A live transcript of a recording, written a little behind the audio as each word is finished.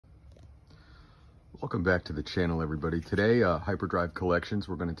Welcome back to the channel, everybody. Today, Hyperdrive Collections,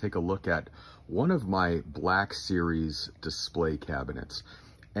 we're going to take a look at one of my Black Series display cabinets.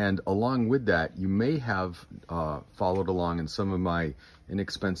 And along with that, you may have followed along in some of my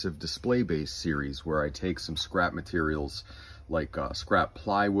inexpensive display base series where I take some scrap materials like scrap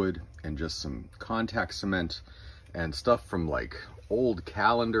plywood and just some contact cement and stuff from like old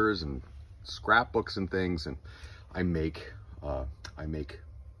calendars and scrapbooks and things, and I make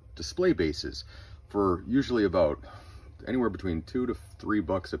display bases for usually about anywhere between $2 to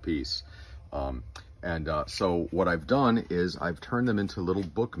 $3 a piece. So what I've done is I've turned them into little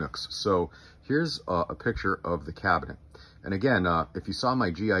book nooks. So here's a picture of the cabinet. And again, if you saw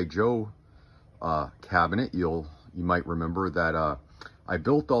my G.I. Joe cabinet, you might remember that I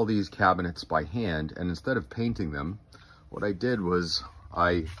built all these cabinets by hand, and instead of painting them, what I did was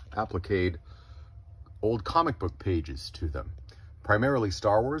I appliqued old comic book pages to them. Primarily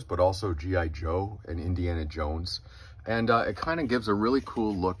Star Wars, but also G.I. Joe and Indiana Jones. And it kind of gives a really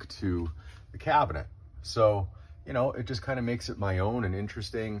cool look to the cabinet. So, you know, it just kind of makes it my own and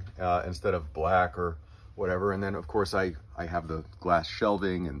interesting instead of black or whatever. And then, of course, I have the glass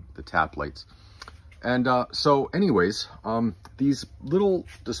shelving and the tap lights. And so anyways, these little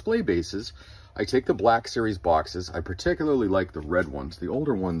display bases, I take the Black Series boxes. I particularly like the red ones. The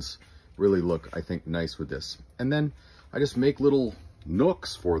older ones really look, I think, nice with this. And then I just make little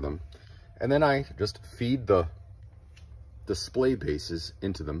nooks for them, and then I just feed the display bases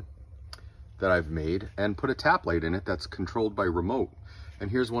into them that I've made and put a tap light in it that's controlled by remote.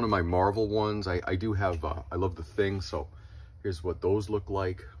 And here's one of my Marvel ones. I do have, I love the Thing, so here's what those look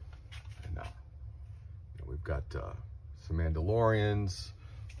like. And we've got some Mandalorians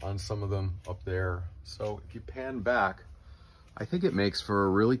on some of them up there. So if you pan back, I think it makes for a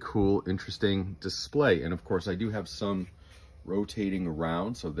really cool, interesting display. And of course, I do have some rotating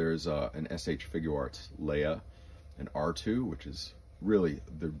around. So there's an SH Figuarts Leia and R2, which is really,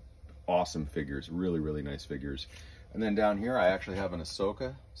 they're awesome figures, really, really nice figures. And then down here, I actually have an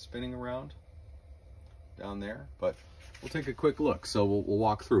Ahsoka spinning around down there, but we'll take a quick look. So we'll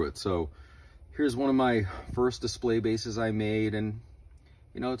walk through it. So here's one of my first display bases I made, and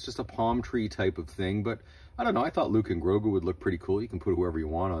you know, it's just a palm tree type of thing, but I don't know, I thought Luke and Grogu would look pretty cool. You can put whoever you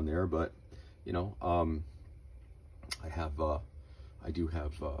want on there, but you know, I do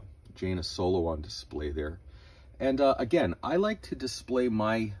have Jaina Solo on display there. And again, I like to display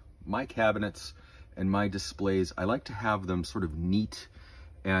my cabinets and my displays. I like to have them sort of neat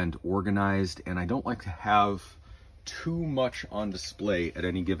and organized, and I don't like to have too much on display at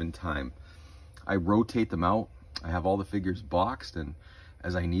any given time. I rotate them out. I have all the figures boxed, and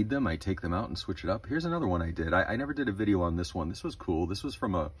as I need them, I take them out and switch it up. Here's another one I did. I never did a video on this one. This was cool. This was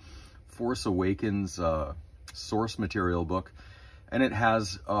from a Force Awakens source material book, and it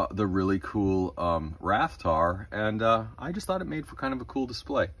has the really cool Rathtar, and I just thought it made for kind of a cool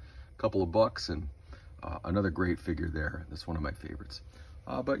display. A couple of bucks, and another great figure there. That's one of my favorites.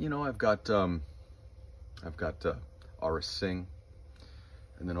 But you know, I've got Aurra Sing,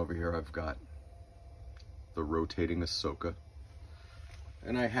 and then over here I've got the rotating Ahsoka.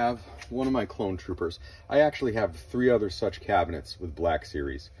 And I have one of my clone troopers. I actually have 3 other such cabinets with Black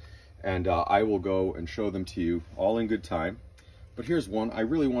Series, and I will go and show them to you all in good time. But here's one. I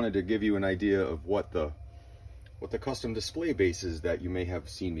really wanted to give you an idea of what the custom display bases that you may have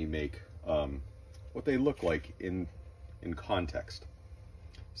seen me make, what they look like in context.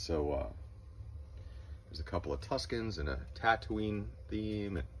 So there's a couple of Tuskens and a Tatooine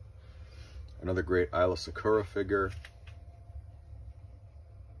theme, and another great Aayla Secura figure.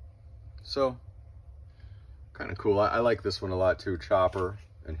 So, kind of cool. I like this one a lot too, Chopper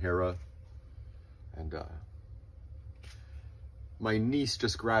and Hera. And my niece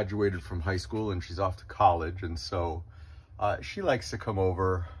just graduated from high school and she's off to college, and so she likes to come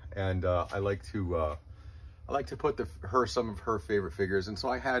over, and I like to put some of her favorite figures. And so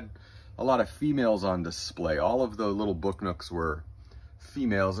I had a lot of females on display. All of the little book nooks were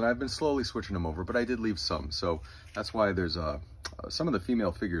females, and I've been slowly switching them over, but I did leave some. So that's why there's some of the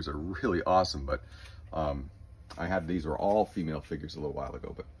female figures are really awesome, but these were all female figures a little while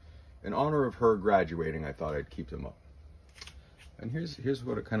ago, but in honor of her graduating, I thought I'd keep them up. And here's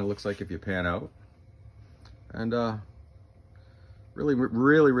what it kind of looks like if you pan out, and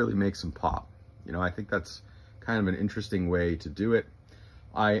really makes them pop. You know, I think that's kind of an interesting way to do it.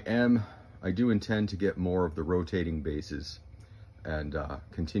 I do intend to get more of the rotating bases and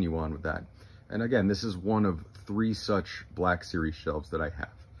continue on with that. And again, this is one of 3 such Black Series shelves that I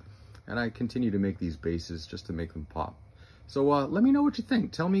have. And I continue to make these bases just to make them pop. So let me know what you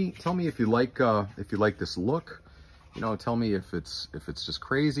think. Tell me if you like this look, You know, tell me if it's just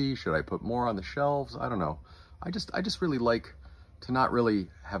crazy. Should I put more on the shelves? I don't know. I just really like to not really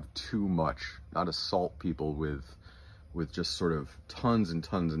have too much, not assault people with just sort of tons and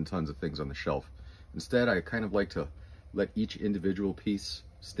tons and tons of things on the shelf. Instead, I kind of like to let each individual piece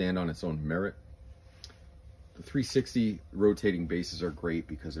stand on its own merit. The 360 rotating bases are great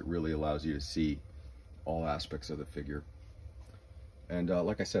because it really allows you to see all aspects of the figure. And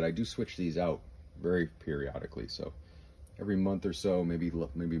like I said, I do switch these out very periodically. So every month or so, maybe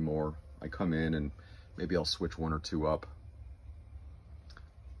more, I come in and maybe I'll switch one or two up.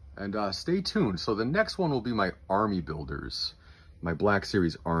 And stay tuned. So the next one will be my Army Builders, my Black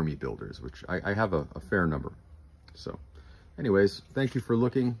Series Army Builders, which I have a fair number. So anyways, thank you for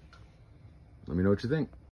looking. Let me know what you think.